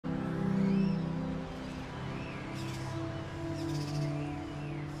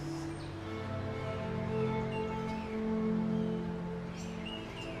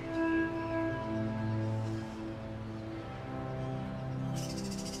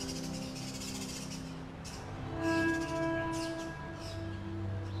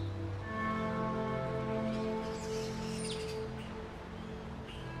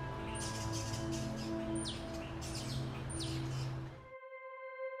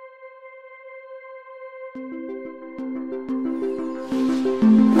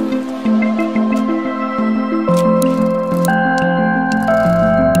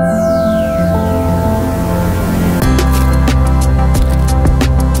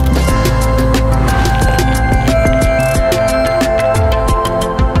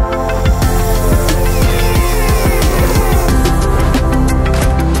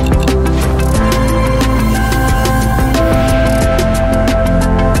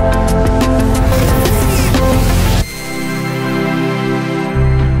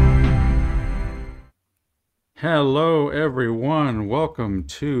Hello, everyone. Welcome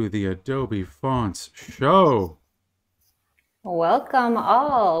to the Adobe Fonts show. Welcome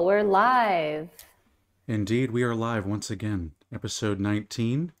all. We're live. Indeed, we are live once again. Episode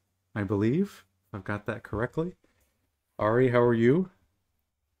 19, I believe. I've got that correctly. Ari, how are you?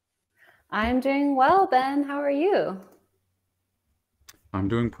 I'm doing well, Ben. How are you? I'm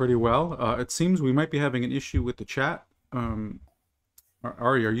doing pretty well. It seems we might be having an issue with the chat. Ari,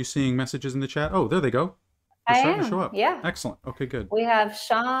 are you seeing messages in the chat? Oh, there they go. They're I starting to show am. up. Yeah. Excellent. Okay, good. We have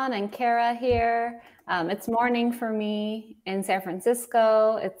Sean and Kara here. It's morning for me in San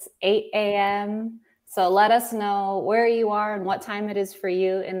Francisco. It's 8 a.m. So let us know where you are and what time it is for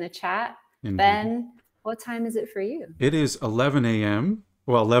you in the chat. Indeed. Ben, what time is it for you? It is 11 a.m.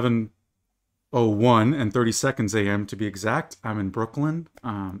 Well, 11:01 and 30 seconds a.m. to be exact. I'm in Brooklyn,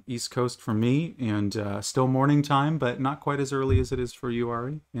 East Coast for me, and still morning time, but not quite as early as it is for you,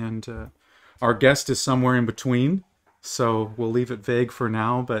 Ari. And our guest is somewhere in between, so we'll leave it vague for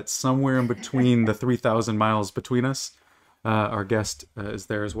now, but somewhere in between the 3,000 miles between us, our guest is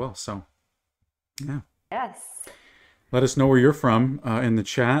there as well. So, yeah. Yes. Let us know where you're from in the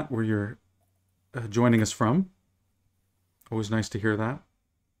chat, where you're joining us from. Always nice to hear that.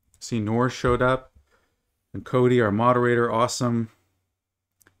 See, Noor showed up, and Cody, our moderator, awesome.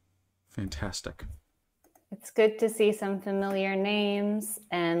 Fantastic. It's good to see some familiar names,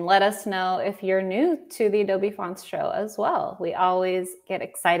 and let us know if you're new to the Adobe Fonts show as well. We always get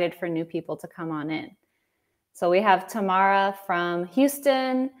excited for new people to come on in. So we have Tamara from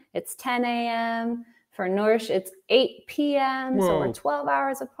Houston. It's 10 a.m. For Nourish, it's 8 p.m. Whoa. So we're 12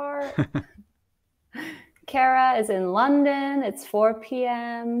 hours apart. Kara is in London. It's 4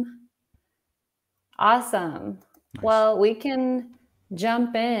 p.m. Awesome. Nice. Well, we can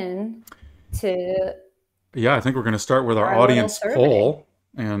jump in to... Yeah, I think we're going to start with our audience poll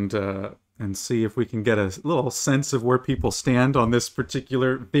and see if we can get a little sense of where people stand on this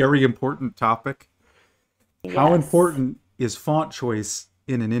particular very important topic. Yes. How important is font choice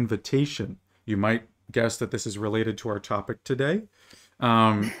in an invitation? You might guess that this is related to our topic today.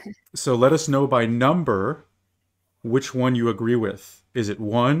 So let us know by number which one you agree with. Is it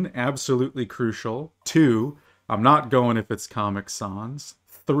 1, absolutely crucial? 2, I'm not going if it's Comic Sans?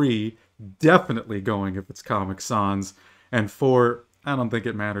 3, definitely going if it's Comic Sans? And 4, I don't think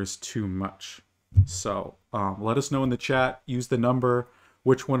it matters too much. So let us know in the chat. Use the number,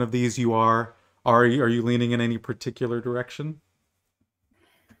 which one of these you are. Ari, are you leaning in any particular direction?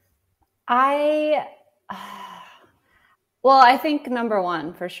 Well, I think number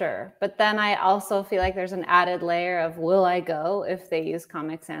 1 for sure. But then I also feel like there's an added layer of will I go if they use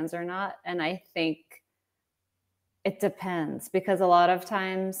Comic Sans or not? And I think it depends, because a lot of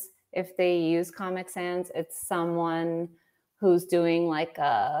times if they use Comic Sans, it's someone who's doing like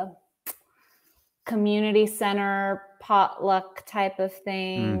a community center potluck type of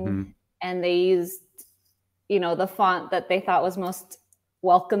thing. Mm-hmm. And they used, the font that they thought was most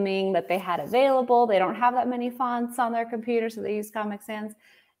welcoming that they had available. They don't have that many fonts on their computer, so they use Comic Sans.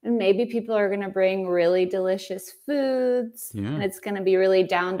 And maybe people are going to bring really delicious foods, and it's going to be really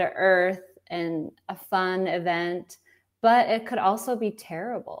down to earth and a fun event, but it could also be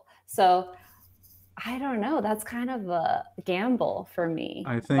terrible. So I don't know. That's kind of a gamble for me.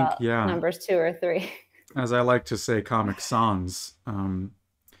 I think, numbers 2 or 3. As I like to say, Comic Sans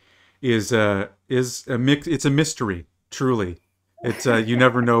is a mix. It's a mystery, truly. It's you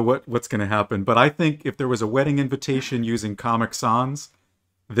never know what's going to happen. But I think if there was a wedding invitation using Comic Sans,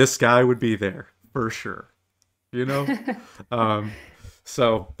 this guy would be there for sure.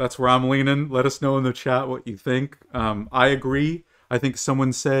 So that's where I'm leaning. Let us know in the chat what you think. I agree. I think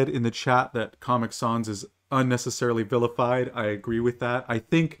someone said in the chat that Comic Sans is unnecessarily vilified. I agree with that. I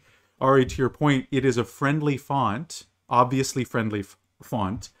think, Ari, to your point, it is a friendly font, obviously friendly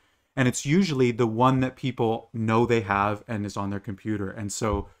font. And it's usually the one that people know they have and is on their computer. And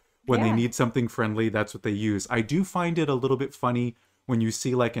so when they need something friendly, that's what they use. I do find it a little bit funny when you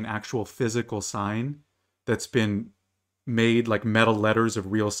see like an actual physical sign that's been made, like metal letters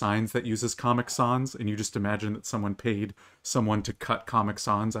of real signs that uses Comic Sans, and you just imagine that someone paid someone to cut Comic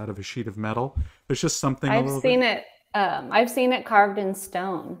Sans out of a sheet of metal. There's just something I've seen it carved in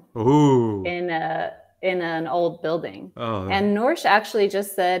stone. Ooh. In an old building. And Norsh actually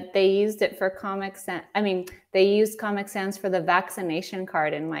just said they used it for Comic Sans. I mean, they used Comic Sans for the vaccination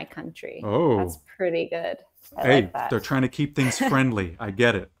card in my country. Oh. That's pretty good. I hey, like that. They're trying to keep things friendly. I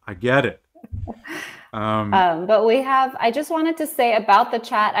get it. But I just wanted to say about the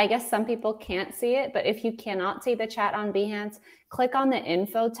chat, I guess some people can't see it, but if you cannot see the chat on Behance, click on the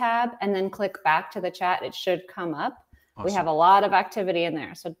info tab and then click back to the chat. It should come up. Awesome. We have a lot of activity in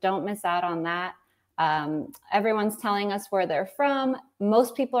there, so don't miss out on that. Everyone's telling us where they're from.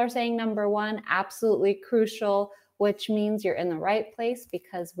 Most people are saying number one, absolutely crucial, which means you're in the right place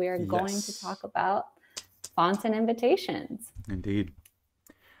because we are going to talk about fonts and invitations. Indeed.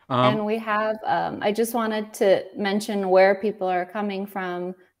 And we have, I just wanted to mention where people are coming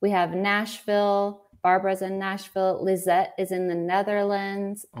from. We have Nashville, Barbara's in Nashville, Lizette is in the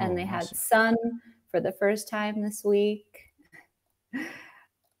Netherlands, and they had sun for the first time this week.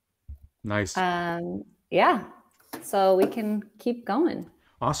 Nice. Yeah, so we can keep going.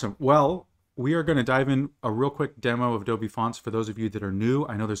 Awesome. Well, we are going to dive in a real quick demo of Adobe Fonts for those of you that are new.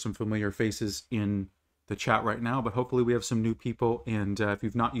 I know there's some familiar faces in the chat right now, but hopefully we have some new people. And if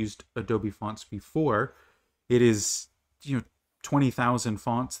you've not used Adobe Fonts before, it is 20,000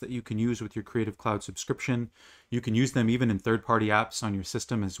 fonts that you can use with your Creative Cloud subscription. You can use them even in third-party apps on your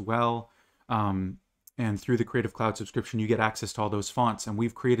system as well. And through the Creative Cloud subscription, you get access to all those fonts. And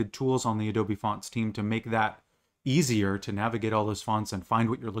we've created tools on the Adobe Fonts team to make that easier to navigate all those fonts and find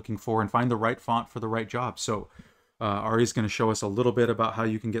what you're looking for and find the right font for the right job. So Ari's going to show us a little bit about how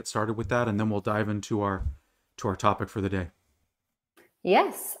you can get started with that, and then we'll dive into our topic for the day.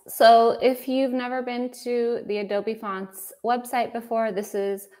 Yes. So if you've never been to the Adobe Fonts website before, this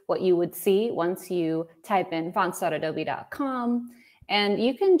is what you would see once you type in fonts.adobe.com. And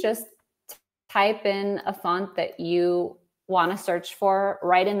you can just type in a font that you want to search for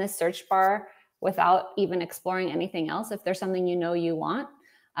right in this search bar without even exploring anything else if there's something you want.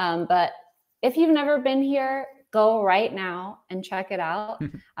 But if you've never been here, go right now and check it out.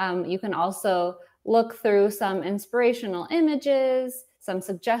 You can also look through some inspirational images, some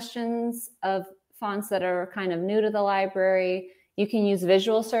suggestions of fonts that are kind of new to the library. You can use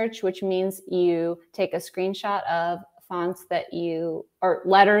visual search, which means you take a screenshot of fonts that or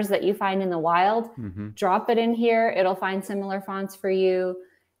letters that you find in the wild, drop it in here. It'll find similar fonts for you.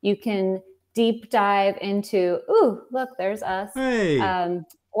 You can deep dive into, ooh, look, there's us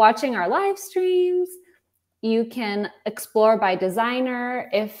watching our live streams. You can explore by designer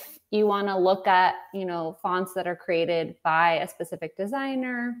if you want to look at, fonts that are created by a specific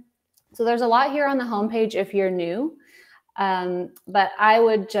designer. So there's a lot here on the homepage if you're new. But I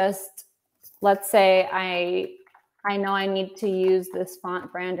would just, let's say I know I need to use this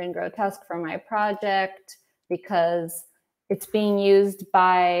font Brandon Grotesque for my project because it's being used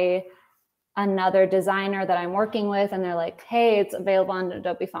by another designer that I'm working with, and they're like, hey, it's available on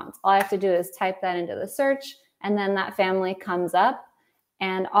Adobe Fonts. All I have to do is type that into the search, and then that family comes up.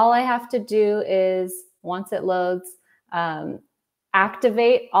 And all I have to do is, once it loads,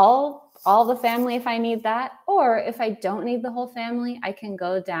 activate all the family if I need that. Or if I don't need the whole family, I can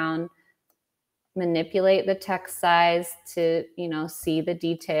go down, manipulate the text size to, see the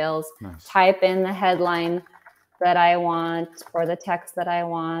details, type in the headline that I want or the text that I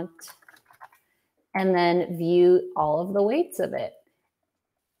want, and then view all of the weights of it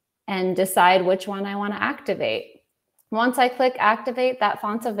and decide which one I want to activate. Once I click activate, that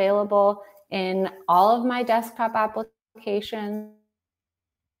font's available in all of my desktop applications,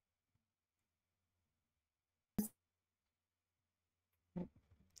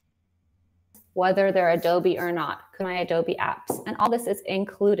 whether they're Adobe or not, my Adobe apps. And all this is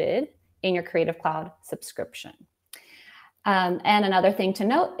included in your Creative Cloud subscription. And another thing to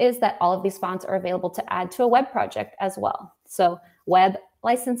note is that all of these fonts are available to add to a web project as well. So web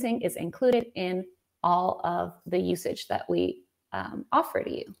licensing is included in all of the usage that we offer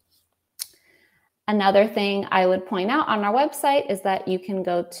to you. Another thing I would point out on our website is that you can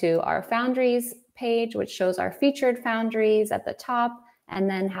go to our Foundries page, which shows our featured foundries at the top, and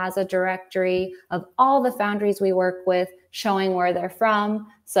then has a directory of all the foundries we work with, showing where they're from.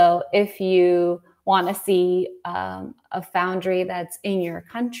 So if you want to see a foundry that's in your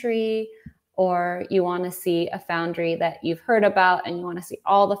country, or you want to see a foundry that you've heard about and you want to see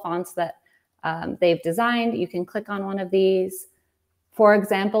all the fonts that they've designed, you can click on one of these. For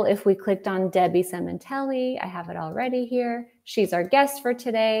example, if we clicked on Debi Sementelli, I have it already here. She's our guest for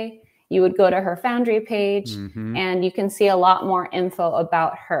today. You would go to her Foundry page and you can see a lot more info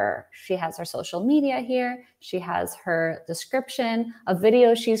about her. She has her social media here. She has her description, a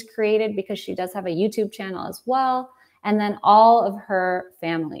video she's created because she does have a YouTube channel as well, and then all of her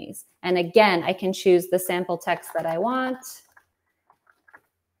families. And again, I can choose the sample text that I want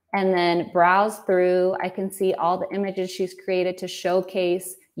and then browse through. I can see all the images she's created to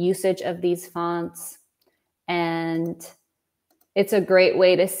showcase usage of these fonts. And it's a great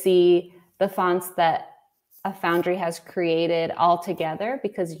way to see the fonts that a foundry has created all together,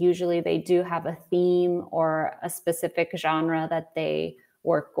 because usually they do have a theme or a specific genre that they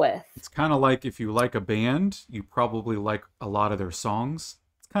work with. It's kind of like if you like a band, you probably like a lot of their songs.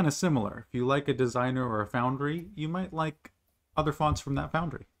 It's kind of similar. If you like a designer or a foundry, you might like other fonts from that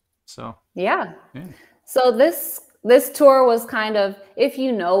foundry. So yeah. yeah. So this tour was kind of, if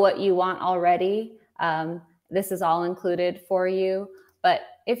you know what you want already, this is all included for you. But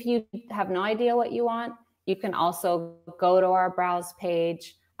if you have no idea what you want, you can also go to our browse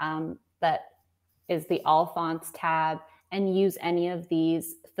page that is the All Fonts tab and use any of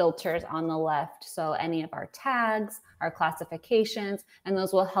these filters on the left. So any of our tags, our classifications, and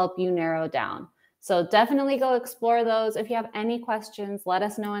those will help you narrow down. So definitely go explore those. If you have any questions, let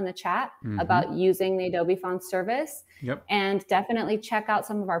us know in the chat about using the Adobe Fonts service. Yep. And definitely check out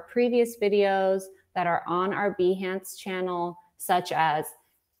some of our previous videos that are on our Behance channel, such as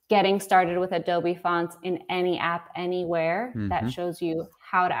getting started with Adobe Fonts in any app, anywhere. That shows you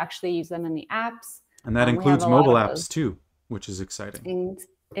how to actually use them in the apps. And that includes mobile apps too, which is exciting.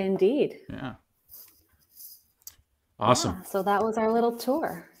 Indeed. Yeah. Awesome. Yeah, so that was our little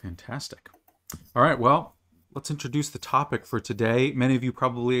tour. Fantastic. All right, well, let's introduce the topic for today. Many of you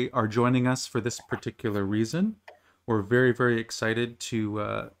probably are joining us for this particular reason. We're very, very excited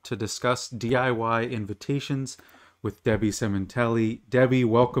to discuss DIY invitations with Debi Sementelli. Debi,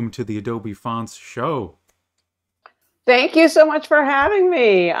 welcome to the Adobe Fonts show. Thank you so much for having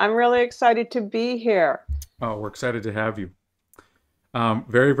me. I'm really excited to be here. Oh, we're excited to have you.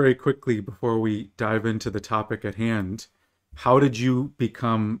 Very, very quickly, before we dive into the topic at hand, how did you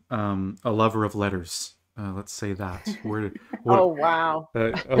become a lover of letters? Let's say that. Oh, wow.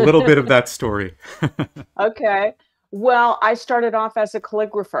 A little bit of that story. Okay. Well, I started off as a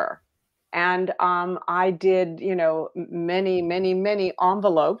calligrapher. And I did, you know, many, many, many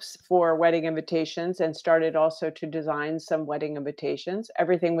envelopes for wedding invitations, and started also to design some wedding invitations.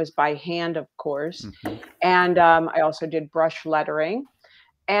 Everything was by hand, of course. And I also did brush lettering.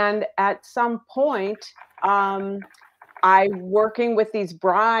 And at some point, I working with these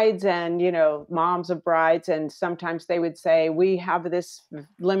brides and, you know, moms of brides, and sometimes they would say, we have this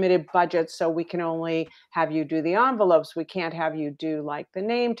limited budget, so we can only have you do the envelopes. We can't have you do like the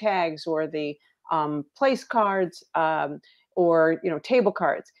name tags or the place cards or, you know, table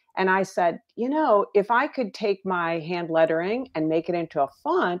cards. And I said, you know, if I could take my hand lettering and make it into a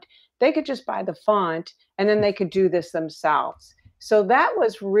font, they could just buy the font and then they could do this themselves. So that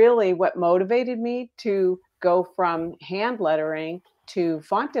was really what motivated me to go from hand lettering to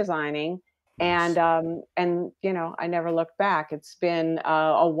font designing. And you know, I never looked back. It's been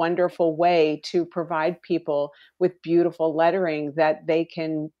a wonderful way to provide people with beautiful lettering that they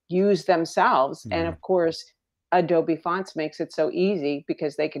can use themselves. And of course, Adobe Fonts makes it so easy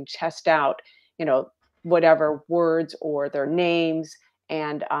because they can test out, you know, whatever words or their names,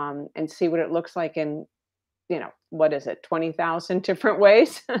 and see what it looks like in, you know, what is it, 20,000 different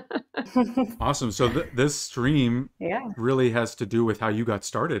ways. Awesome. So this stream really has to do with how you got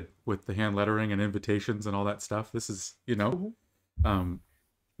started with the hand lettering and invitations and all that stuff. This is, you know,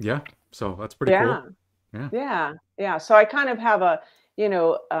 yeah. So that's pretty cool. Yeah. So I kind of have a, you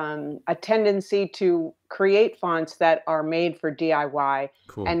know, a tendency to create fonts that are made for DIY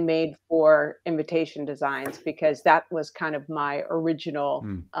and made for invitation designs, because that was kind of my original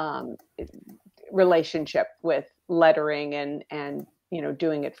relationship with lettering and you know,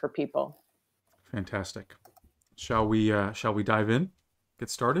 doing it for people. Fantastic. Shall we dive in? Get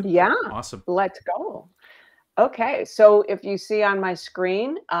started? Yeah. Awesome. Let's go. Okay. So if you see on my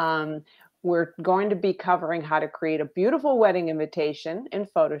screen, we're going to be covering how to create a beautiful wedding invitation in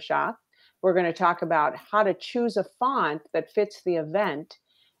Photoshop. We're going to talk about how to choose a font that fits the event.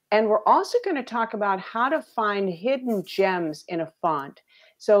 And we're also going to talk about how to find hidden gems in a font.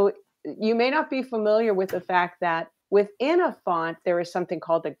 So you may not be familiar with the fact that within a font, there is something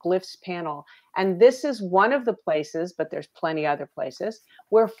called the Glyphs panel. And this is one of the places, but there's plenty other places,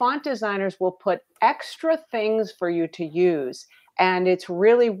 where font designers will put extra things for you to use. And it's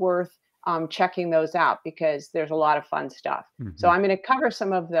really worth checking those out, because there's a lot of fun stuff. So I'm going to cover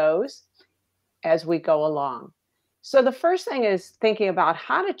some of those as we go along. So the first thing is thinking about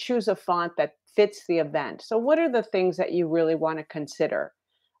how to choose a font that fits the event. So what are the things that you really want to consider?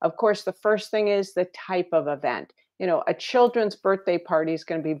 Of course, the first thing is the type of event. You know, a children's birthday party is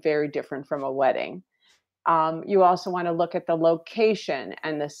going to be very different from a wedding. You also want to look at the location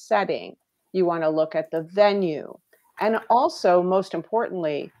and the setting. You want to look at the venue. And also, most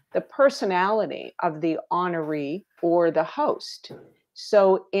importantly, the personality of the honoree or the host.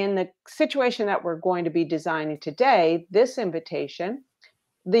 So in the situation that we're going to be designing today, this invitation,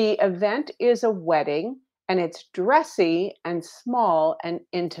 the event is a wedding, and it's dressy and small and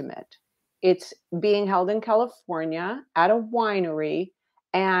intimate. It's being held in California at a winery,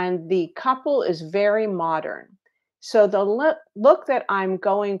 and the couple is very modern. So the look that I'm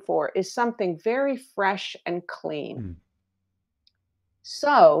going for is something very fresh and clean.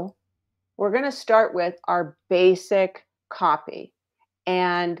 So we're going to start with our basic copy.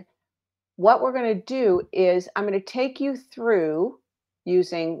 And what we're going to do is I'm going to take you through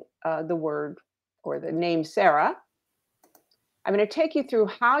using the word or the name Sarah. I'm going to take you through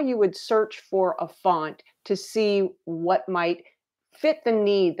how you would search for a font to see what might fit the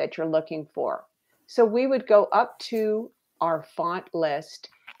need that you're looking for. So we would go up to our font list,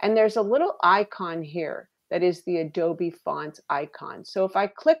 and there's a little icon here that is the Adobe Fonts icon. So if I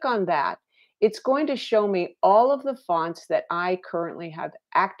click on that, it's going to show me all of the fonts that I currently have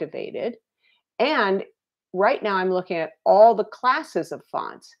activated. And right now I'm looking at all the classes of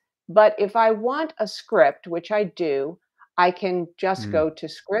fonts. But if I want a script, which I do, I can just go to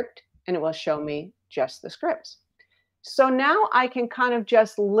script and it will show me just the scripts. So now I can kind of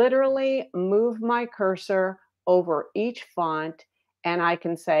just literally move my cursor over each font and I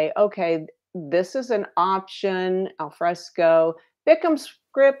can say, okay, this is an option, alfresco, Bickham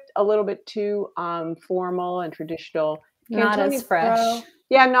script, a little bit too formal and traditional. Not as fresh.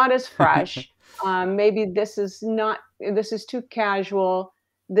 Yeah, not as fresh. Maybe this is too casual.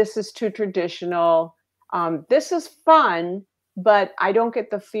 This is too traditional. This is fun, but I don't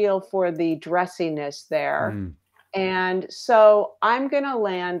get the feel for the dressiness there. And so I'm going to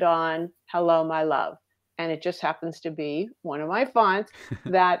land on Hello, My Love. And it just happens to be one of my fonts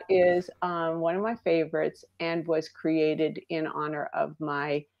that is one of my favorites and was created in honor of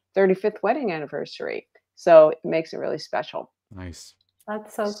my 35th wedding anniversary. So it makes it really special. Nice.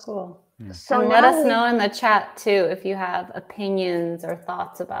 That's so cool. Yeah. So let us know in the chat too if you have opinions or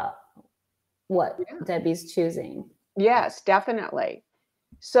thoughts about what Debi's choosing. Yes, definitely.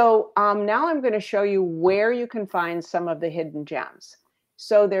 So now I'm going to show you where you can find some of the hidden gems.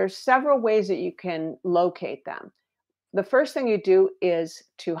 So there's several ways that you can locate them. The first thing you do is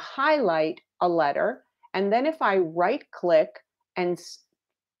to highlight a letter. And then if I right click and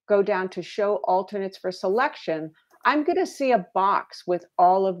go down to show alternates for selection, I'm going to see a box with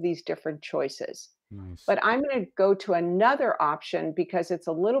all of these different choices. Nice. But I'm going to go to another option because it's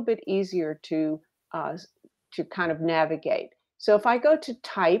a little bit easier to kind of navigate. So if I go to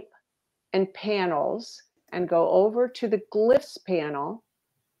type and panels and go over to the Glyphs panel,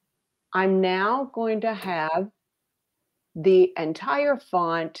 I'm now going to have the entire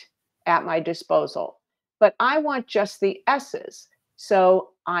font at my disposal. But I want just the S's. So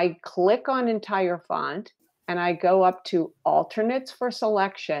I click on entire font and I go up to alternates for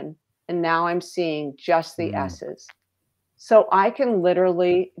selection. And now I'm seeing just the S's. So I can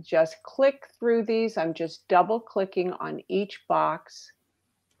literally just click through these. I'm just double clicking on each box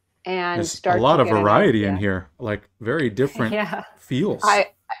and There's start a lot to of get variety in here, like very different feels.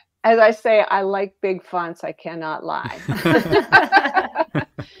 As I say, I like big fonts. I cannot lie.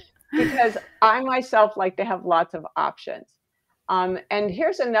 Because I myself like to have lots of options. And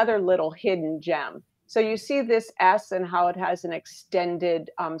here's another little hidden gem. So you see this S and how it has an extended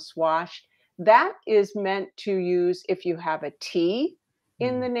swash. That is meant to use if you have a T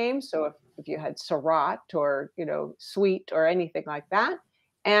in the name. So if you had Surratt or, sweet or anything like that.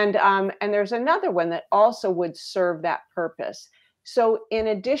 And there's another one that also would serve that purpose. So in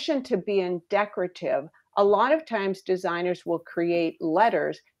addition to being decorative, a lot of times designers will create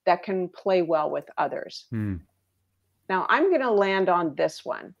letters that can play well with others. Now I'm going to land on this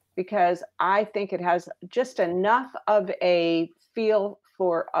one because I think it has just enough of a feel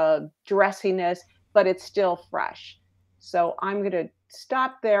for a dressiness, but it's still fresh. So I'm going to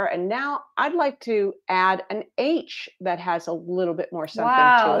stop there. And now I'd like to add an H that has a little bit more something to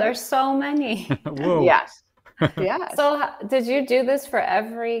it. Wow, there's so many. Whoa. Yes. Yes. So did you do this for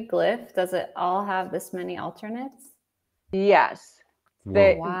every glyph? Does it all have this many alternates? Yes.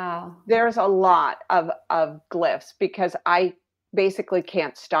 Wow. There's a lot of glyphs because I basically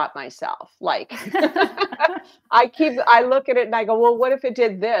can't stop myself. Like I look at it and I go, well, what if it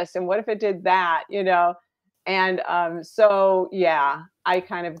did this? And what if it did that? And so yeah, I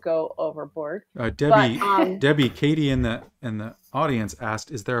kind of go overboard. Debbie, Katie in the audience asked,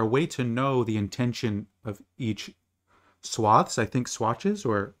 is there a way to know the intention of each swaths? I think swatches,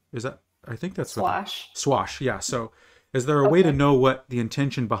 or is that? I think that's swash. Yeah. So, is there a way to know what the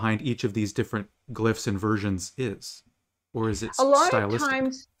intention behind each of these different glyphs and versions is, or is it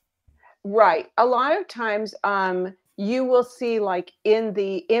stylistic? Right. A lot of times, you will see like in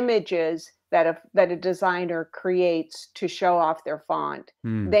the images that a designer creates to show off their font,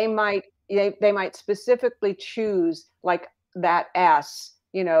 they might specifically choose like that S,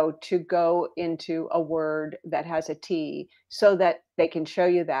 to go into a word that has a T so that they can show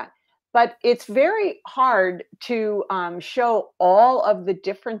you that. but it's very hard to show all of the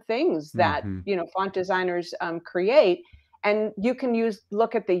different things that, you know, font designers create. And you can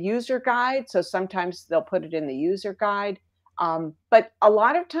look at the user guide. So sometimes they'll put it in the user guide. But a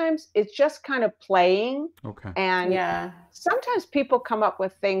lot of times it's just kind of playing. Okay. And Yeah. sometimes people come up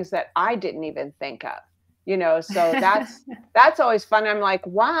with things that I didn't even think of, you know, so that's always fun. I'm like,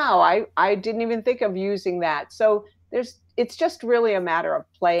 wow, I didn't even think of using that. So it's just really a matter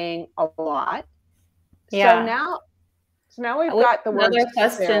of playing a lot. Yeah. So now we've got the word. Another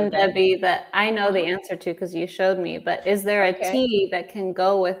question, Debbie, that I know the answer to because you showed me, but is there a T that can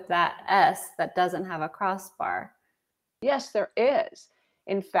go with that S that doesn't have a crossbar? Yes, there is,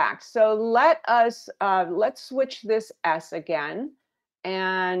 in fact. So let's switch this S again.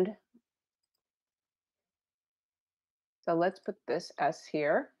 And so let's put this S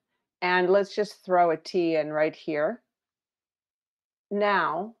here. And let's just throw a T in right here.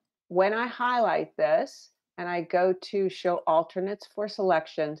 Now, when I highlight this and I go to show alternates for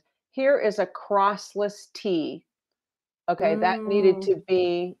selections, here is a crossless T. Okay, that needed to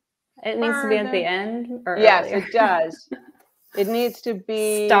be. It needs to be at the end or yes, earlier? It does. It needs to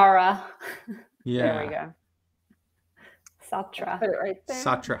be Stara. Yeah. There we go. Satra. Put it right there.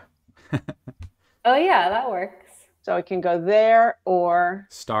 Satra. Oh yeah, that works. So it can go there or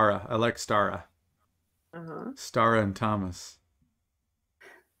Stara. I like Stara. Stara and Thomas.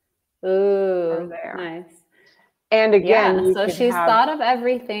 Ooh, there. Nice. And again, yeah, so she's thought of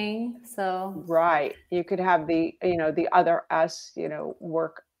everything. So right, you could have the the other S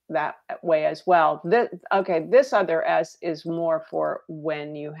work that way as well. This other S is more for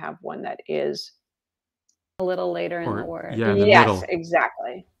when you have one that is a little later in the word. Yeah, in the yes, middle.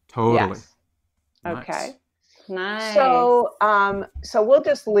 Exactly. Totally. Yes. Okay. Nice. So we'll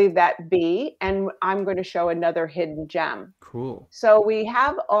just leave that be, and I'm going to show another hidden gem. Cool. So we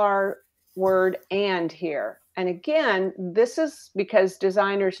have our word and here. And again, this is because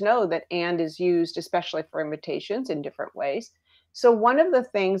designers know that and is used, especially for invitations, in different ways. So one of the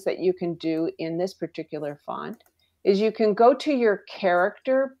things that you can do in this particular font is you can go to your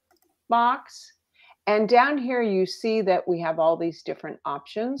character box, and down here you see that we have all these different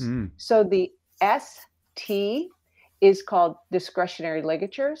options. So the ST is called discretionary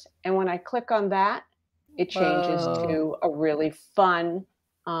ligatures. And when I click on that, it changes to a really fun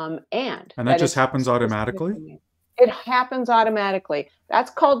and that just happens automatically? It happens automatically. That's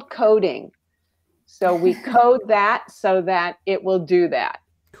called coding. So we code that so that it will do that.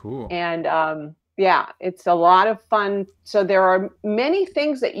 Cool. And yeah, it's a lot of fun. So there are many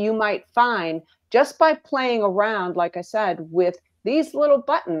things that you might find just by playing around, like I said, with these little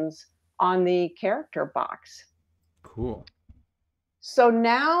buttons on the character box. Cool. So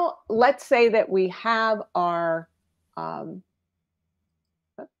now let's say that we have our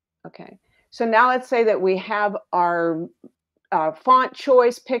okay. So now let's say that we have our font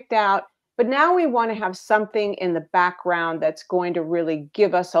choice picked out, but now we want to have something in the background that's going to really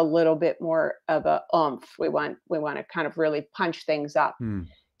give us a little bit more of a oomph. We want to kind of really punch things up.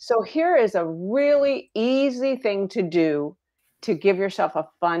 So here is a really easy thing to do to give yourself a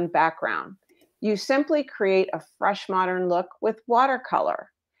fun background. You simply create a fresh modern look with watercolor.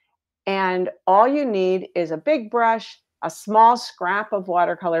 And all you need is a big brush, a small scrap of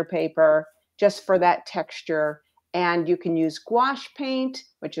watercolor paper, just for that texture. And you can use gouache paint,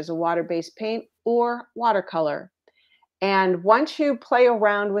 which is a water-based paint, or watercolor. And once you play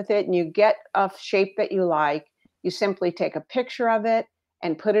around with it and you get a shape that you like, you simply take a picture of it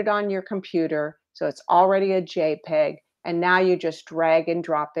and put it on your computer. So it's already a JPEG. And now you just drag and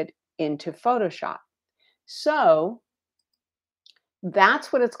drop it into Photoshop. So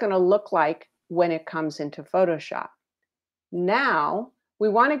that's what it's going to look like when it comes into Photoshop. Now we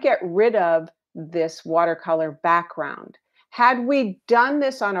want to get rid of this watercolor background. Had we done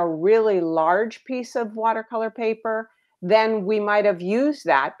this on a really large piece of watercolor paper, then we might have used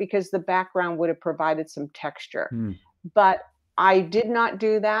that because the background would have provided some texture. But I did not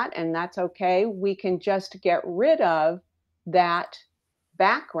do that, and that's okay. We can just get rid of that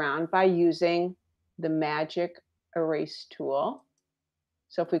background by using the magic erase tool.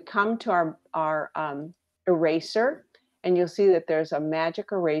 So if we come to our eraser, and you'll see that there's a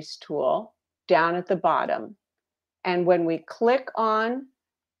magic erase tool down at the bottom. And when we click on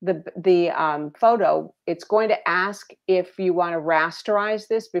the photo, it's going to ask if you want to rasterize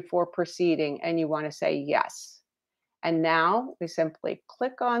this before proceeding, and you want to say yes. And now we simply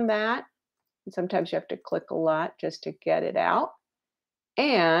click on that. And sometimes you have to click a lot just to get it out.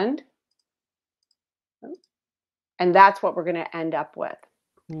 And that's what we're going to end up with.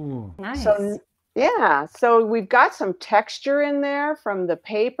 Nice. So Yeah, so we've got some texture in there from the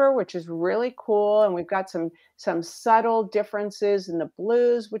paper, which is really cool, and we've got some subtle differences in the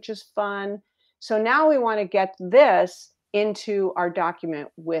blues, which is fun. So now we want to get this into our document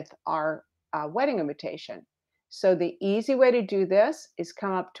with our wedding invitation. So the easy way to do this is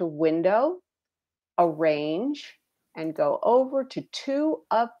come up to Window, Arrange, and go over to Two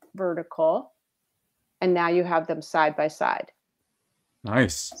Up Vertical, and now you have them side by side.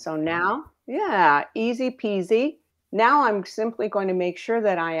 Nice. So now, yeah, easy peasy. Now I'm simply going to make sure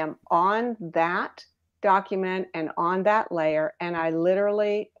that I am on that document and on that layer, and I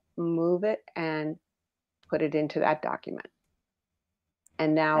literally move it and put it into that document.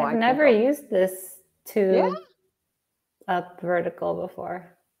 And now I've never used this yeah. Up vertical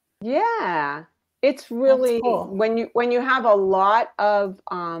before. Yeah, it's really cool. when you have a lot of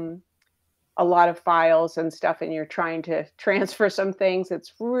files and stuff and you're trying to transfer some things,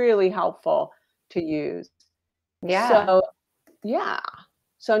 it's really helpful to use. Yeah. So, yeah.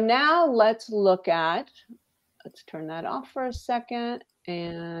 So now let's turn that off for a second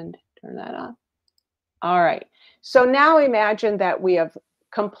and turn that off. All right. So now imagine that we have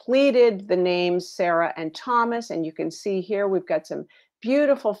completed the names Sarah and Thomas, and you can see here we've got some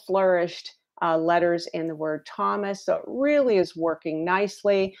beautiful flourished letters in the word Thomas. So it really is working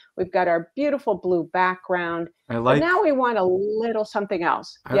nicely. We've got our beautiful blue background. But now we want a little something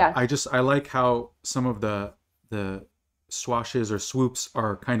else. I like how some of the swashes or swoops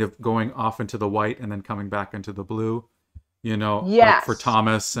are kind of going off into the white and then coming back into the blue. You know, like for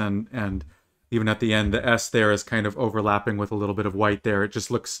Thomas, and even at the end, the S there is kind of overlapping with a little bit of white there. It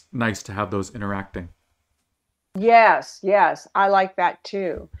just looks nice to have those interacting. Yes, yes, I like that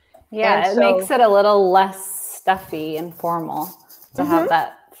too. Yeah, it makes it a little less stuffy and formal to have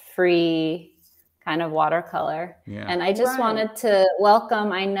that free kind of watercolor. Yeah. And I just wanted to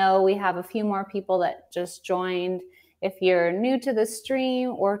welcome, I know we have a few more people that just joined. If you're new to the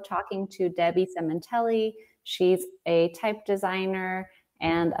stream, we're talking to Debi Sementelli. She's a type designer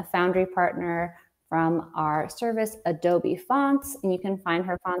and a foundry partner from our service, Adobe Fonts, and you can find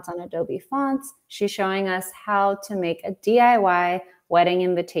her fonts on Adobe Fonts. She's showing us how to make a DIY wedding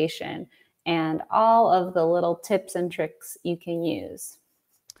invitation and all of the little tips and tricks you can use.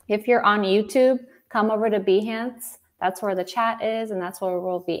 If you're on YouTube, come over to Behance. That's where the chat is, and that's where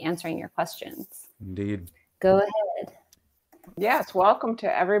we'll be answering your questions. Indeed. Go ahead. Yes, welcome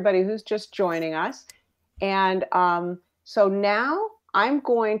to everybody who's just joining us. And so now I'm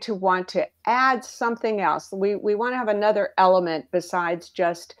going to want to add something else. We want to have another element besides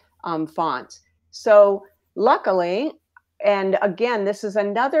just fonts. So luckily, and again, this is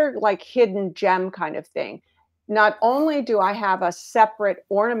another like hidden gem kind of thing. Not only do I have a separate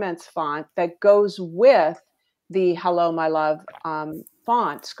Ornaments font that goes with the Hello My Love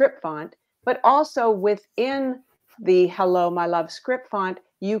font, script font, but also within the Hello My Love script font,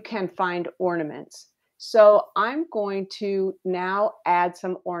 you can find ornaments. So I'm going to now add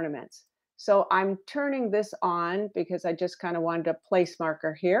some ornaments. So I'm turning this on because I just kind of wanted a place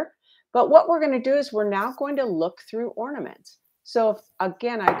marker here. But what we're going to do is we're now going to look through ornaments. So if,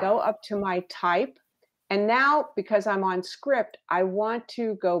 again, I go up to my type, and now because I'm on script, I want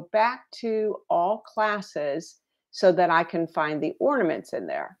to go back to all classes so that I can find the ornaments in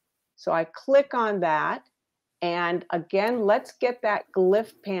there. So I click on that. And again, let's get that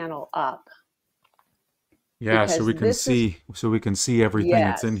glyph panel up. Yeah, so we can see everything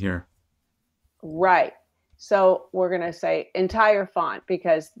that's in here. Right. So we're going to say entire font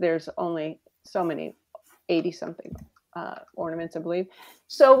because there's only so many, 80 something ornaments, I believe.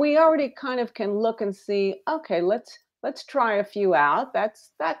 So we already kind of can look and see, okay, let's try a few out. That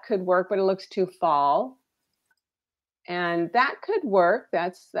could work, but it looks too fall. And that could work.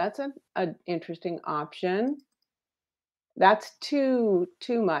 That's an interesting option. That's too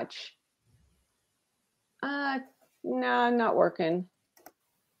much. No, not working.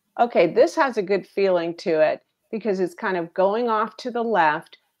 Okay, this has a good feeling to it because it's kind of going off to the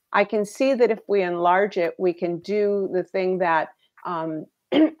left. I can see that if we enlarge it, we can do the thing that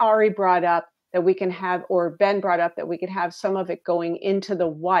Ari brought up, that we can have, or Ben brought up, that we could have some of it going into the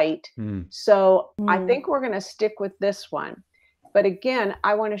white. So I think we're going to stick with this one. But again,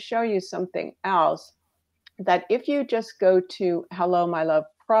 I want to show you something else, that if you just go to Hello My Love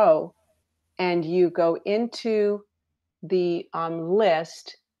Pro and you go into the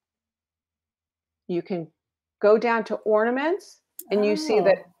list, you can go down to ornaments, and you see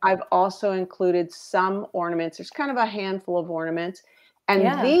that I've also included some ornaments. There's kind of a handful of ornaments.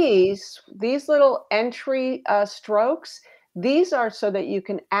 And these little entry strokes, these are so that you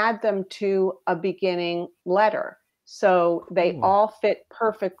can add them to a beginning letter. So they all fit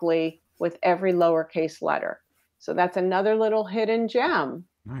perfectly with every lowercase letter. So that's another little hidden gem.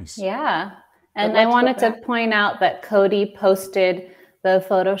 Nice. Yeah. And I wanted to point out that Cody posted the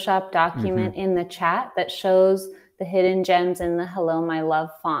Photoshop document in the chat that shows the hidden gems in the Hello My Love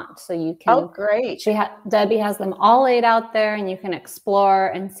font. So you can, oh, great. Debbie has them all laid out there, and you can explore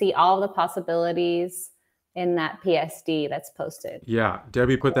and see all the possibilities in that PSD that's posted. Yeah,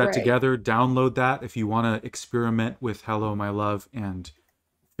 Debbie put that together. Download that if you want to experiment with Hello My Love and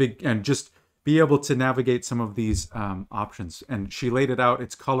just be able to navigate some of these options. And she laid it out.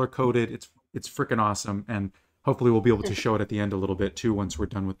 It's color coded. It's freaking awesome. And hopefully we'll be able to show it at the end a little bit too once we're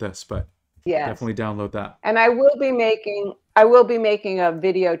done with this. But definitely download that. And I will be making a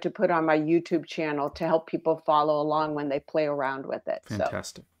video to put on my YouTube channel to help people follow along when they play around with it.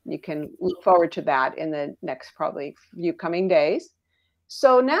 Fantastic. So you can look forward to that in the next probably few coming days.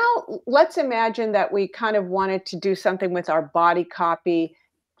 So now let's imagine that we kind of wanted to do something with our body copy.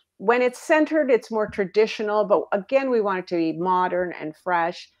 When it's centered, it's more traditional, but again, we want it to be modern and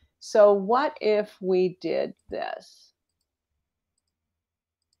fresh. So what if we did this?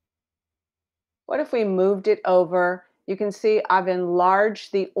 What if we moved it over? You can see I've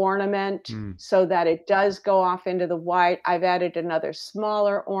enlarged the ornament so that it does go off into the white. I've added another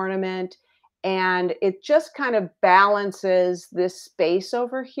smaller ornament, and it just kind of balances this space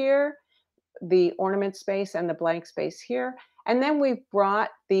over here, the ornament space and the blank space here. And then we've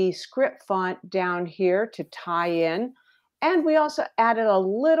brought the script font down here to tie in. And we also added a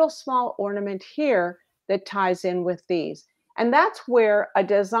little small ornament here that ties in with these. And that's where a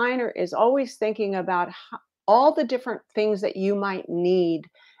designer is always thinking about all the different things that you might need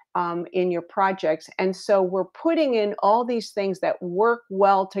in your projects. And so we're putting in all these things that work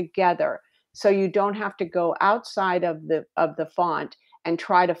well together. So you don't have to go outside of the font and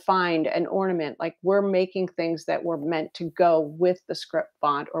try to find an ornament. Like, we're making things that were meant to go with the script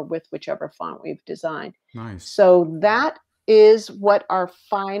font or with whichever font we've designed. Nice. So that is what our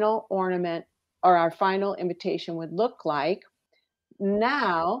final ornament or our final invitation would look like.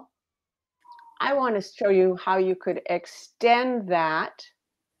 Now, I want to show you how you could extend that.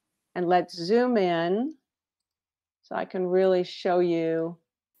 And let's zoom in so I can really show you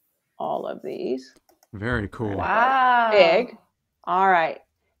all of these. Very cool. Wow. Big. All right.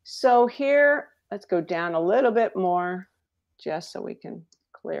 So here, let's go down a little bit more just so we can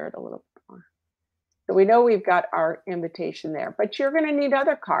clear it a little bit more. So we know we've got our invitation there, but you're going to need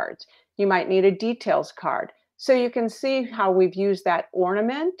other cards. You might need a details card. So you can see how we've used that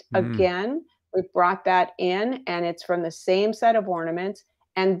ornament. Again, we've brought that in, and it's from the same set of ornaments.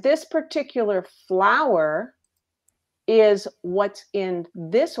 And this particular flower is what's in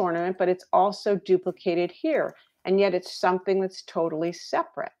this ornament, but it's also duplicated here. And yet it's something that's totally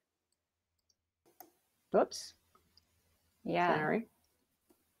separate. Oops. Yeah. Sorry.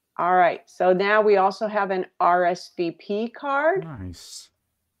 All right. So now we also have an RSVP card. Nice.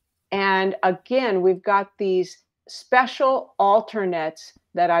 And again, we've got these special alternates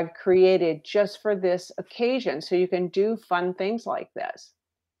that I've created just for this occasion. So you can do fun things like this.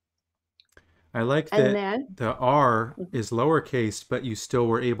 I like that the R is lowercase, but you still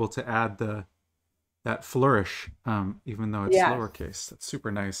were able to add that flourish, even though it's lowercase. That's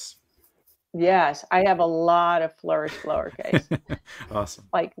super nice. Yes, I have a lot of flourish lowercase. Awesome.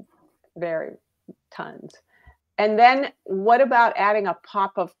 Like very tons. And then what about adding a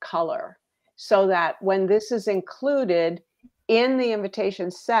pop of color so that when this is included in the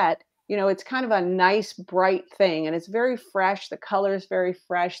invitation set, you know, it's kind of a nice bright thing, and it's very fresh. The color is very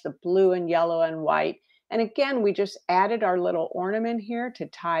fresh, the blue and yellow and white. And again, we just added our little ornament here to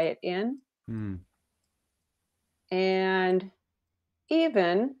tie it in. And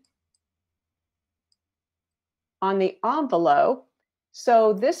even on the envelope,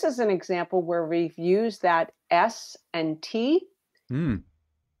 so this is an example where we've used that S and T. And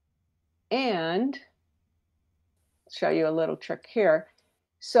I'll show you a little trick here.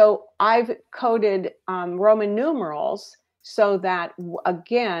 So I've coded Roman numerals so that,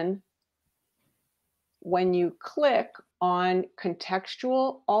 again, when you click on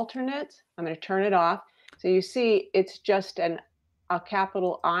contextual alternates, I'm going to turn it off. So you see it's just a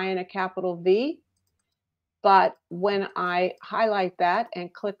capital I and a capital V. But when I highlight that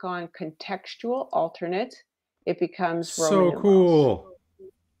and click on contextual alternates, it becomes Roman numerals. So cool.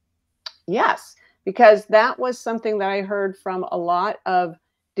 Yes, because that was something that I heard from a lot of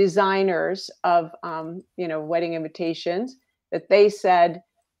designers of you know, wedding invitations, that they said,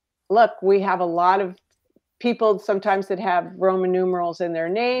 look, we have a lot of people sometimes that have Roman numerals in their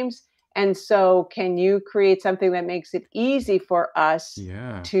names, and so can you create something that makes it easy for us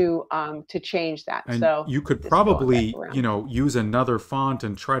to change that? And so you could probably, you know, use another font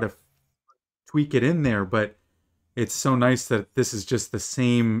and try to tweak it in there, but it's so nice that this is just the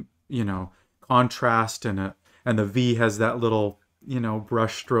same, you know, contrast, and the V has that little, you know,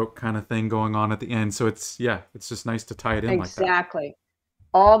 brush stroke kind of thing going on at the end. So it's, yeah, it's just nice to tie it in like that. Exactly.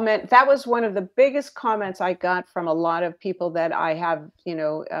 All meant, that was one of the biggest comments I got from a lot of people that I have, you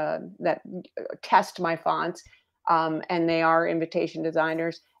know, that test my fonts, and they are invitation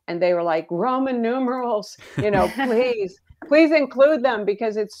designers, and they were like, Roman numerals, you know, please include them,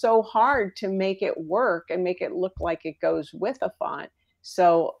 because it's so hard to make it work and make it look like it goes with a font.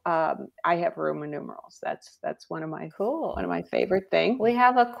 So I have Roman numerals. That's one of my favorite things. We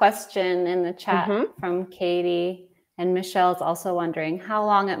have a question in the chat from Katie. And Michelle's also wondering how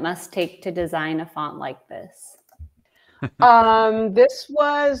long it must take to design a font like this. This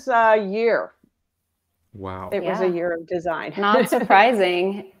was a year. Wow. It was a year of design. Not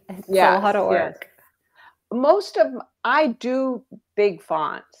surprising. It's a lot of work. Yes. I do big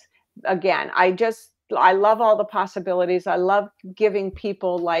fonts. Again, I love all the possibilities. I love giving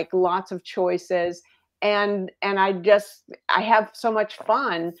people like lots of choices. And I have so much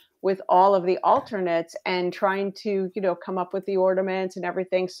fun with all of the alternates and trying to, you know, come up with the ornaments and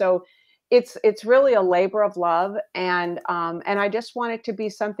everything. So it's really a labor of love. And I just want it to be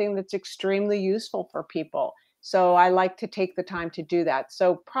something that's extremely useful for people. So I like to take the time to do that.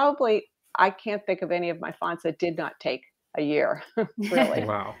 So probably I can't think of any of my fonts that did not take a year, really.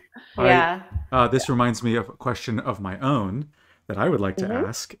 Wow. Yeah. This reminds me of a question of my own that I would like to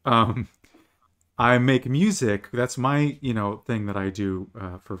ask. I make music. That's my, you know, thing that I do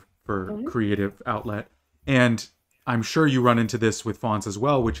for creative outlet. And I'm sure you run into this with fonts as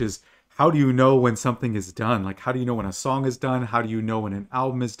well, which is, how do you know when something is done? Like, how do you know when a song is done? How do you know when an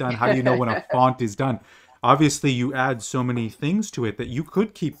album is done? How do you know when a font is done? Obviously, you add so many things to it that you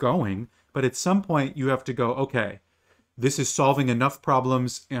could keep going, but at some point you have to go, okay, this is solving enough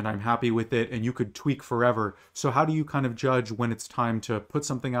problems and I'm happy with it, and you could tweak forever. So how do you kind of judge when it's time to put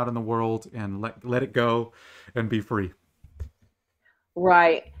something out in the world and let it go and be free?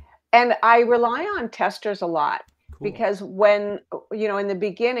 Right. And I rely on testers a lot. Cool. Because when, you know, in the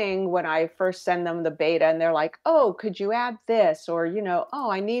beginning, when I first send them the beta and they're like, oh, could you add this? Or, you know, oh,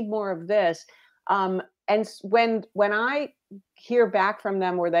 I need more of this. And when I hear back from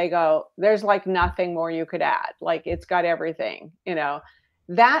them where they go, there's like nothing more you could add, like it's got everything, you know,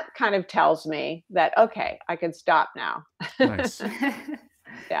 that kind of tells me that, okay, I can stop now. Nice.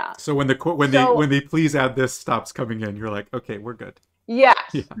 Yeah. So when the please add this stops coming in, you're like, okay, we're good. Yes,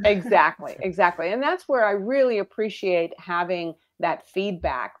 yeah. Exactly. And that's where I really appreciate having that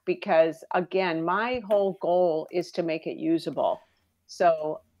feedback, because again, my whole goal is to make it usable.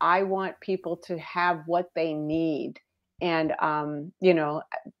 So I want people to have what they need. And, you know,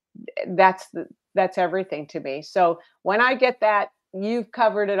 that's everything to me. So when I get that, you've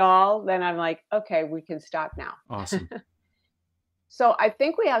covered it all, then I'm like, okay, we can stop now. Awesome. So I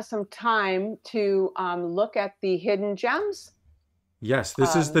think we have some time to look at the hidden gems. Yes,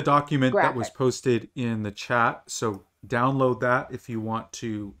 this is the document graphic that was posted in the chat. So download that if you want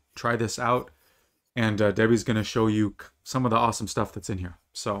to try this out. And Debbie's going to show you some of the awesome stuff that's in here.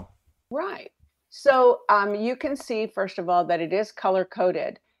 So right. So you can see, first of all, that it is color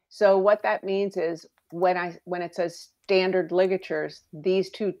coded. So what that means is when it says standard ligatures, these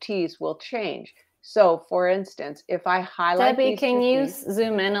two T's will change. So for instance, if I highlight Debbie, can you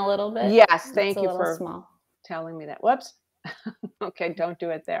zoom in a little bit? Yes, thank you for telling me that. Whoops. Okay, don't do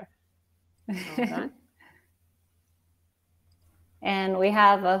it there. And we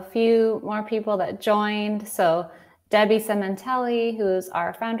have a few more people that joined. So Debi Sementelli, who's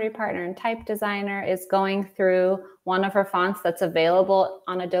our foundry partner and type designer, is going through one of her fonts that's available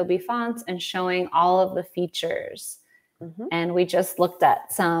on Adobe Fonts and showing all of the features. And we just looked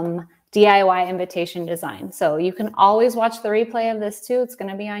at some DIY invitation design. So you can always watch the replay of this too. It's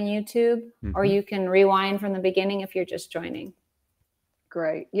going to be on YouTube, or you can rewind from the beginning if you're just joining.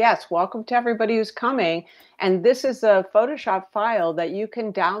 Great. Yes. Welcome to everybody who's coming. And this is a Photoshop file that you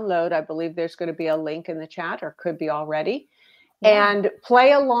can download. I believe there's going to be a link in the chat, or could be already. Yeah. And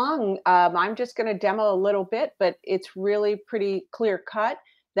play along. I'm just going to demo a little bit, but it's really pretty clear cut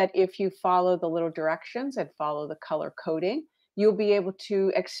that if you follow the little directions and follow the color coding, you'll be able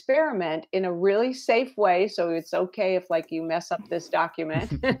to experiment in a really safe way. So it's okay if like you mess up this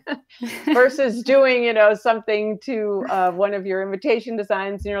document versus doing, you know, something to one of your invitation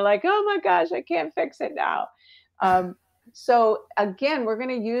designs and you're like, oh my gosh, I can't fix it now. So again, we're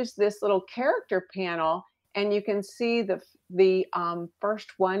going to use this little character panel, and you can see the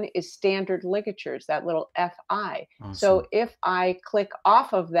first one is standard ligatures, that little FI. Awesome. So if I click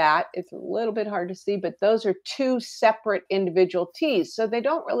off of that, it's a little bit hard to see, but those are two separate individual T's. So they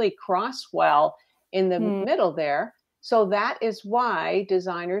don't really cross well in the middle there. So that is why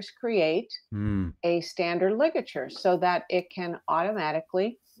designers create a standard ligature so that it can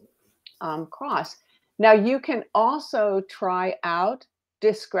automatically cross. Now you can also try out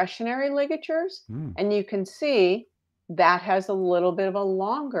discretionary ligatures, and you can see that has a little bit of a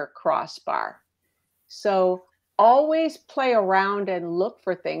longer crossbar. So always play around and look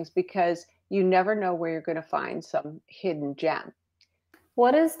for things, because you never know where you're going to find some hidden gem.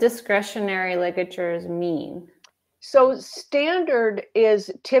 What does discretionary ligatures mean? So standard is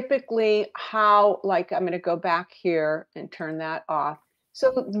typically how, like, I'm going to go back here and turn that off.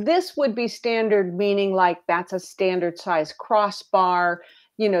 So this would be standard, meaning like that's a standard size crossbar.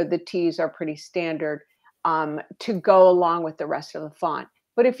 You know, the T's are pretty standard to go along with the rest of the font.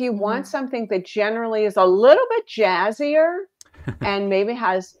 But if you want something that generally is a little bit jazzier and maybe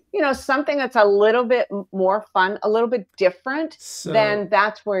has, you know, something that's a little bit more fun, a little bit different, then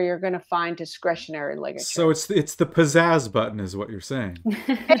that's where you're going to find discretionary ligatures. So it's the pizzazz button is what you're saying.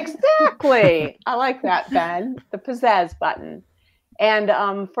 Exactly. I like that, Ben, the pizzazz button.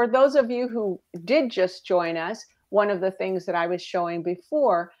 And for those of you who did just join us, one of the things that I was showing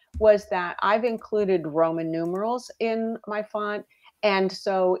before was that I've included Roman numerals in my font. And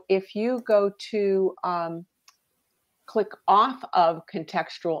so if you go to click off of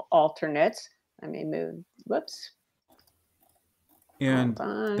contextual alternates, I may move, whoops. And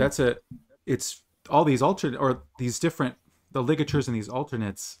it's all these alternate, or these different, the ligatures and these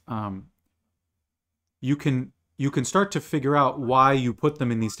alternates, you can start to figure out why you put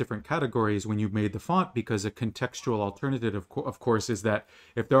them in these different categories when you've made the font, because a contextual alternative, of course, is that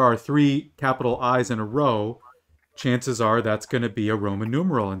if there are 3 capital I's in a row, chances are that's going to be a Roman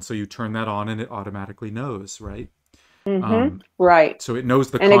numeral. And so you turn that on and it automatically knows, right? Right. So it knows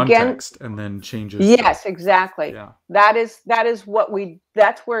the context and then changes. Yes, exactly. Yeah. That is that's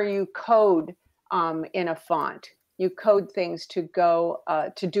where you code in a font. You code things to go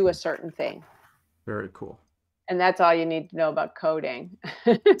to do a certain thing. Very cool. And that's all you need to know about coding.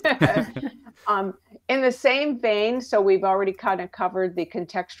 In the same vein, so we've already kind of covered the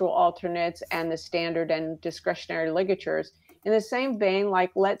contextual alternates and the standard and discretionary ligatures. In the same vein,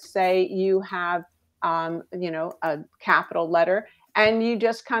 like let's say you have, you know, a capital letter and you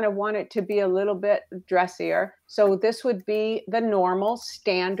just kind of want it to be a little bit dressier. So this would be the normal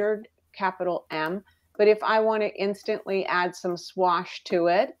standard capital M. But if I want to instantly add some swash to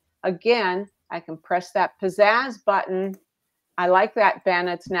it, again, I can press that pizzazz button. I like that, Ben.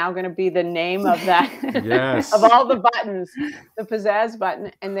 It's now going to be the name of that, yes. of all the buttons, the pizzazz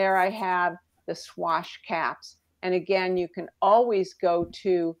button. And there I have the swash caps. And again, you can always go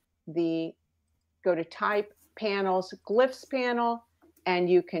to type panels, glyphs panel, and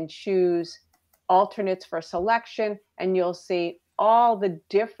you can choose alternates for selection. And you'll see all the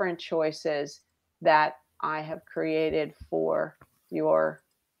different choices that I have created for your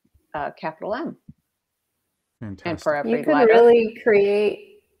capital M. Fantastic. And for every you could letter. really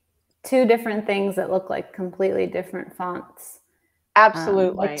create 2 different things that look like completely different fonts.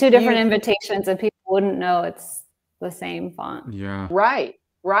 Absolutely. Like 2 different invitations, and people wouldn't know it's the same font. Yeah. Right.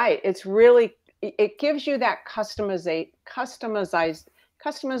 It's really, it gives you that customization.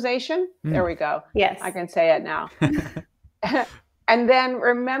 There we go. Yes. I can say it now. And then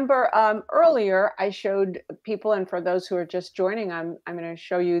remember, earlier I showed people, and for those who are just joining, I'm going to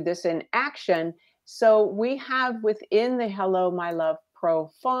show you this in action. So we have within the Hello My Love Pro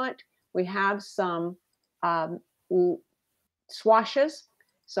font, we have some swashes.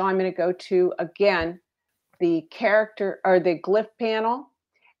 So I'm going to go to, again, the character or the glyph panel.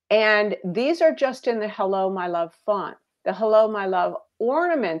 And these are just in the Hello My Love font. The Hello My Love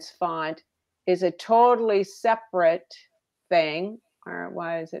Ornaments font is a totally separate thing. Or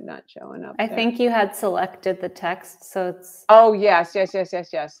why is it not showing up? I think you had selected the text, so it's. Oh, yes.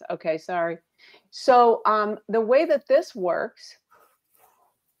 Okay, sorry. So the way that this works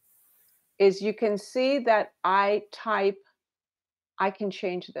is you can see that I can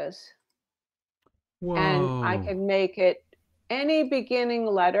change this. Whoa. And I can make it any beginning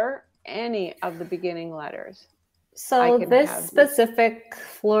letter, any of the beginning letters. So this specific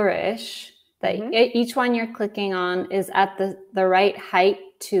flourish that each one you're clicking on is at the right height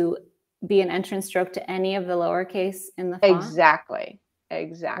to be an entrance stroke to any of the lowercase in the font? Exactly.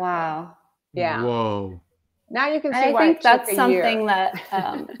 Wow. Yeah. Whoa. Now you can see I why think it that's took a something year.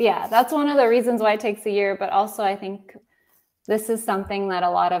 that, yeah, that's one of the reasons why it takes a year. But also I think this is something that a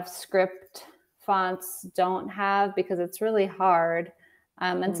lot of script fonts don't have, because it's really hard.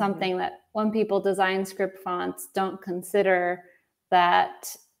 And something that when people design script fonts don't consider,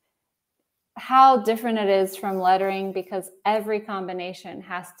 that how different it is from lettering, because every combination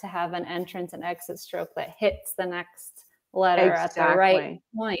has to have an entrance and exit stroke that hits the next letter at the right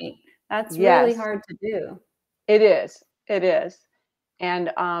point. That's really hard to do. It is. It is.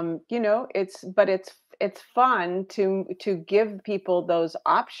 And you know, it's fun to give people those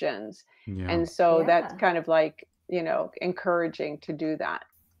options. And so that's kind of like, you know, encouraging to do that.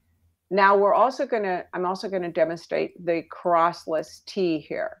 Now I'm also going to demonstrate the crossless T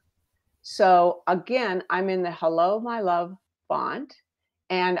here. So again, I'm in the Hello My Love font,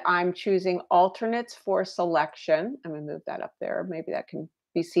 and I'm choosing alternates for selection. I'm going to move that up there. Maybe that can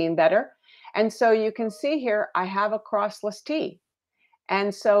be seen better. And so you can see here, I have a crossless T.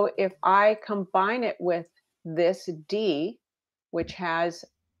 And so if I combine it with this D, which has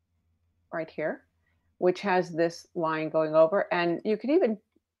right here, which has this line going over, and you could even,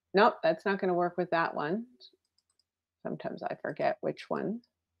 nope, that's not going to work with that one. Sometimes I forget which one.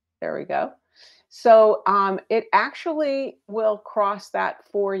 There we go. So it actually will cross that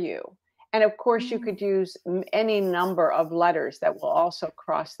for you. And of course, you could use any number of letters that will also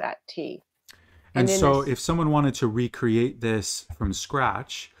cross that T. And so if someone wanted to recreate this from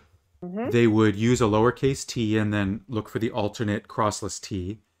scratch, they would use a lowercase t and then look for the alternate crossless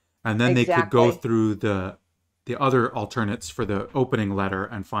T. And then they could go through the other alternates for the opening letter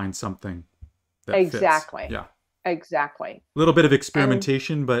and find something that fits. Yeah. Exactly. A little bit of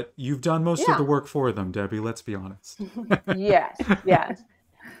experimentation, but you've done most of the work for them, Debbie, let's be honest. Yes, yes.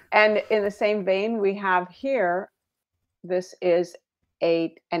 And in the same vein, we have here, this is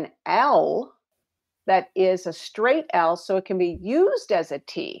an L that is a straight L, so it can be used as a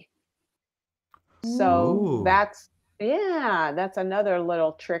T. So that's another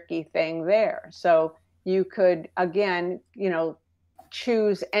little tricky thing there. So you could, again, you know,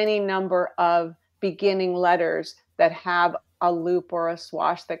 choose any number of beginning letters that have a loop or a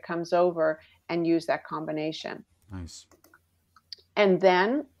swash that comes over and use that combination. Nice. And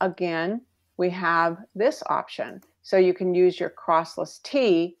then again, we have this option. So you can use your crossless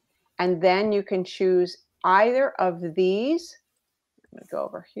T, and then you can choose either of these. I'm going to go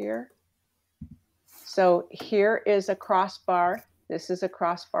over here. So here is a crossbar. This is a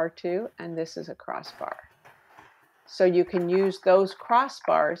crossbar too, and this is a crossbar. So you can use those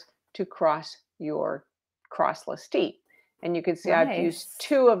crossbars to cross your crossless T. And you can see I've used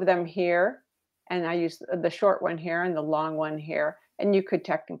two of them here, and I use the short one here and the long one here. And you could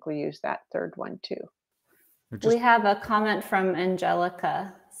technically use that third one too. We have a comment from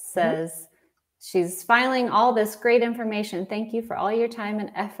Angelica, says, she's filing all this great information. Thank you for all your time and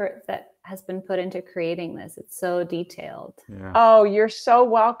effort that has been put into creating this. It's so detailed. Yeah. Oh, you're so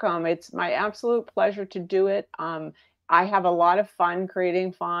welcome. It's my absolute pleasure to do it. I have a lot of fun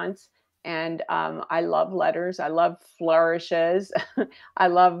creating fonts, and I love letters. I love flourishes. I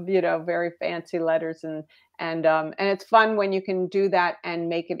love, you know, very fancy letters, and it's fun when you can do that and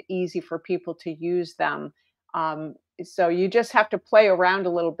make it easy for people to use them. So you just have to play around a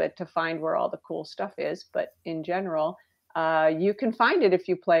little bit to find where all the cool stuff is. But in general, you can find it if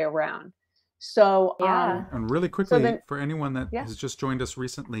you play around. So, and really quickly, for anyone that has just joined us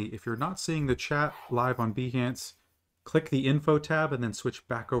recently, if you're not seeing the chat live on Behance, click the info tab and then switch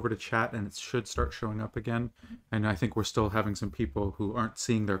back over to chat, and it should start showing up again. And I think we're still having some people who aren't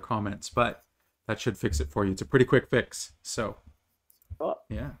seeing their comments, but that should fix it for you. It's a pretty quick fix. So,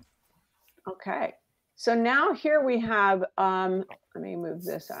 yeah. Okay. So now here we have, let me move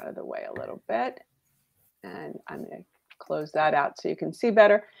this out of the way a little bit, and I'm going to close that out so you can see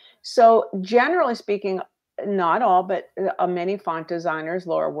better. So generally speaking, not all, but many font designers,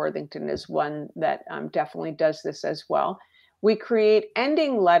 Laura Worthington is one that definitely does this as well. We create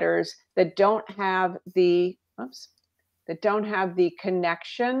ending letters that don't have the,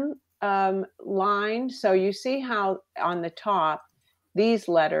 connection line. So you see how on the top, these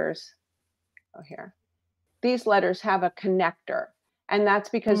letters, these letters have a connector, and that's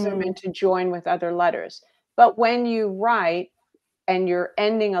because they're meant to join with other letters. But when you write and you're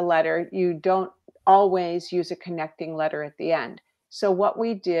ending a letter, you don't always use a connecting letter at the end. So what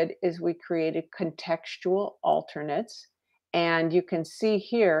we did is we created contextual alternates, and you can see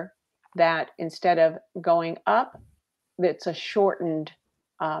here that instead of going up, it's a shortened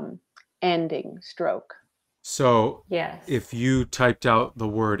ending stroke. So if you typed out the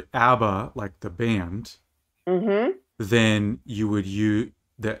word ABBA, like the band, then you would use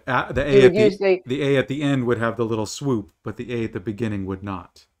the A at the end would have the little swoop, but the A at the beginning would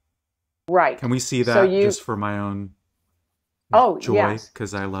not. Right. Can we see that just for my own joy?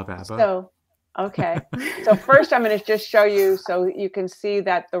 Because I love ABBA. So Okay. So first I'm going to just show you so you can see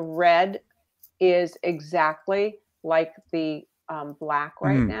that the red is exactly like the black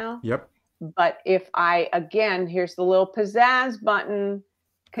right now. Yep. But if I, again, here's the little pizzazz button,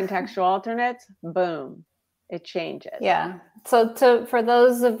 contextual alternates, boom, it changes. Yeah. So for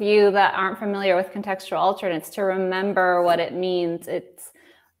those of you that aren't familiar with contextual alternates, to remember what it means, it's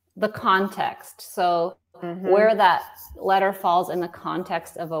the context. So where that letter falls in the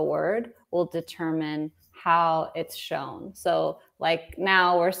context of a word will determine how it's shown. So like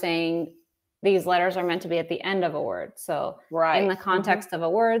now we're saying these letters are meant to be at the end of a word. So in the context of a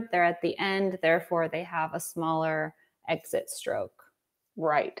word, they're at the end, therefore they have a smaller exit stroke.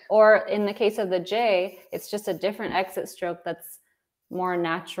 Right. Or in the case of the J, it's just a different exit stroke that's more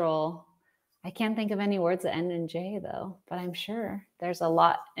natural. I can't think of any words that end in J though, but I'm sure there's a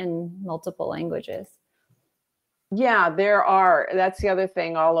lot in multiple languages. Yeah, there are. That's the other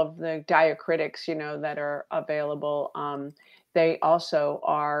thing. All of the diacritics, you know, that are available, they also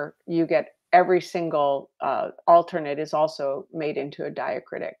are, you get every single alternate is also made into a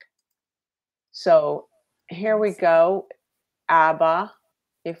diacritic. So here we go. ABBA.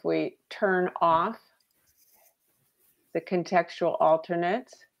 If we turn off the contextual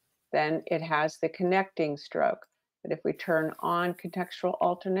alternates, then it has the connecting stroke. But if we turn on contextual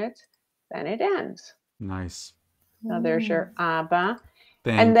alternates, then it ends. Nice. Now there's your ABBA.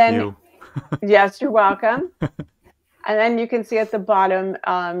 Thank you. Yes, you're welcome. And then you can see at the bottom,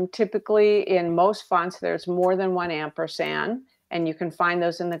 typically in most fonts, there's more than one ampersand, and you can find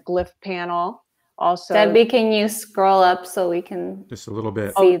those in the glyph panel. Also, Debbie, can you scroll up so we can just a little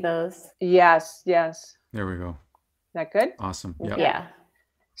bit see those? Yes, yes. There we go. Is that good? Awesome. Okay. Yep. Yeah.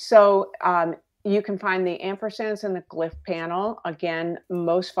 So you can find the ampersands in the glyph panel. Again,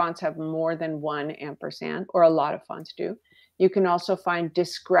 most fonts have more than one ampersand, or a lot of fonts do. You can also find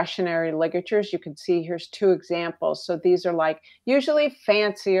discretionary ligatures. You can see here's two examples. So these are like usually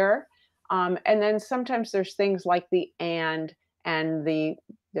fancier. And then sometimes there's things like the and the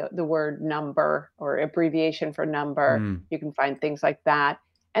word number or abbreviation for number. You can find things like that.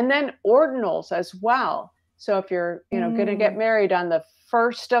 And then ordinals as well. So if you're, going to get married on the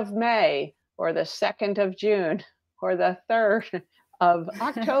 1st of May or the 2nd of June or the 3rd of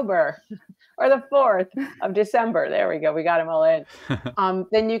October or the 4th of December, there we go. We got them all in.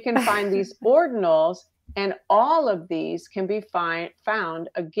 Then you can find these ordinals, and all of these can be found.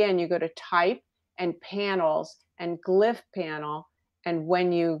 Again, you go to type and panels and glyph panel. And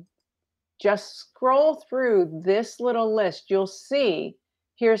when you just scroll through this little list, you'll see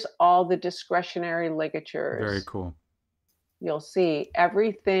here's all the discretionary ligatures. Very cool. You'll see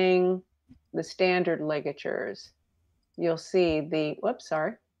everything, the standard ligatures. You'll see the,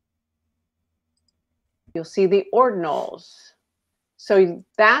 you'll see the ordinals. So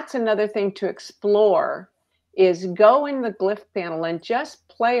that's another thing to explore, is go in the glyph panel and just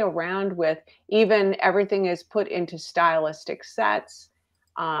play around with, even everything is put into stylistic sets,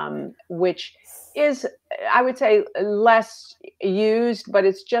 which is, I would say, less used, but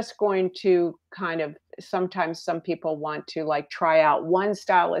it's just going to kind of, sometimes some people want to like try out one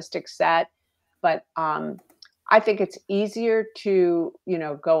stylistic set, but I think it's easier to,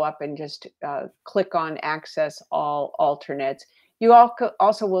 go up and just click on access all alternates. You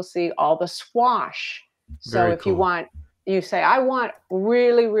also will see all the swash. So if you want, you say, I want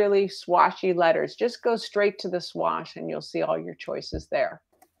really, really swashy letters, just go straight to the swash and you'll see all your choices there.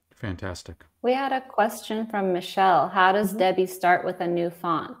 Fantastic. We had a question from Michelle. How does Debbie start with a new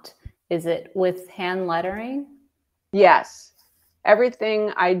font? Is it with hand lettering? Yes.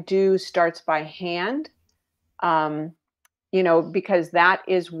 Everything I do starts by hand, because that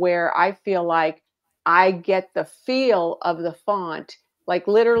is where I feel like I get the feel of the font, like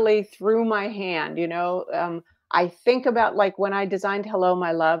literally through my hand. I think about, like, when I designed Hello,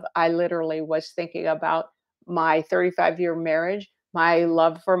 My Love, I literally was thinking about my 35-year marriage, my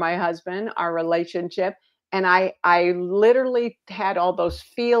love for my husband, our relationship. And I literally had all those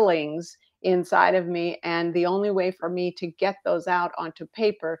feelings inside of me. And the only way for me to get those out onto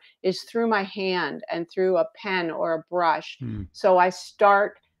paper is through my hand and through a pen or a brush. So I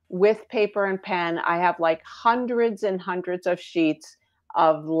start with paper and pen. I have like hundreds and hundreds of sheets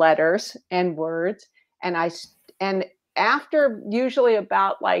of letters and words. And after usually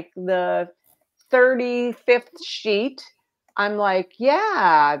about like the 35th sheet, I'm like,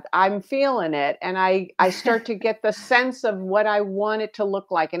 yeah, I'm feeling it. And I start to get the sense of what I want it to look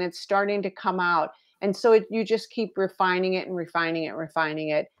like. And it's starting to come out. And so you just keep refining it and refining it and refining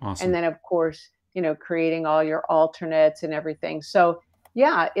it. Awesome. And then, of course, creating all your alternates and everything. So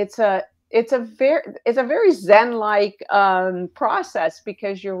yeah, it's a it's a very Zen-like process,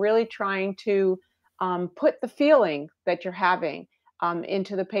 because you're really trying to put the feeling that you're having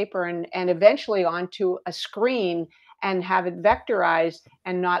into the paper, and eventually onto a screen, and have it vectorized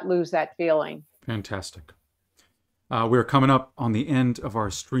and not lose that feeling. Fantastic. We're coming up on the end of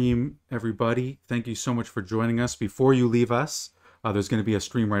our stream, everybody. Thank you so much for joining us. Before you leave us, there's going to be a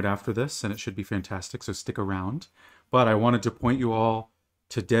stream right after this, and it should be fantastic, so stick around. But I wanted to point you all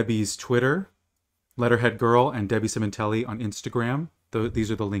to Debi's Twitter, Letterhead Girl, and Debi Sementelli on Instagram.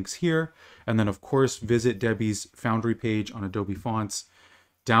 These are the links here. And then, of course, visit Debi's Foundry page on Adobe Fonts.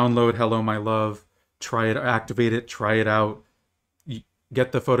 Download Hello My Love. Try it, activate it, try it out.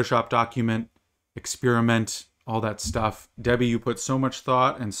 Get the Photoshop document, experiment, all that stuff. Debi, you put so much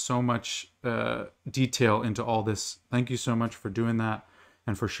thought and so much detail into all this. Thank you so much for doing that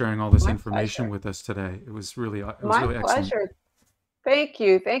and for sharing all this information with us today. It was really, really excellent. My pleasure. Thank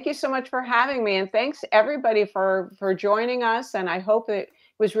you. Thank you so much for having me. And thanks everybody for joining us. And I hope it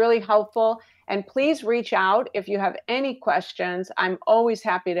was really helpful. And please reach out if you have any questions. I'm always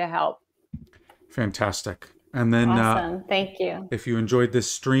happy to help. Fantastic. And then awesome. Thank you. If you enjoyed this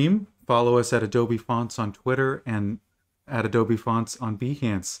stream, follow us at Adobe Fonts on Twitter and at Adobe Fonts on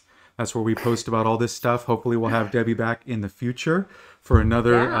Behance. That's where we post about all this stuff. Hopefully we'll have Debi back in the future for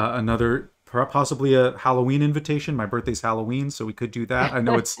another possibly a Halloween invitation. My birthday's Halloween, so we could do that. I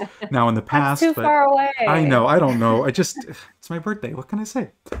know it's now in the past. That's too far away. I know. I don't know. It's my birthday. What can I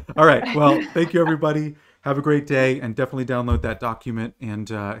say? All right. Well, thank you, everybody. Have a great day, and definitely download that document and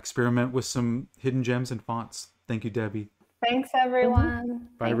experiment with some hidden gems and fonts. Thank you, Debi. Thanks, everyone.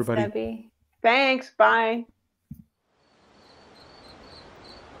 Bye, Thanks, everybody. Debi. Thanks. Bye.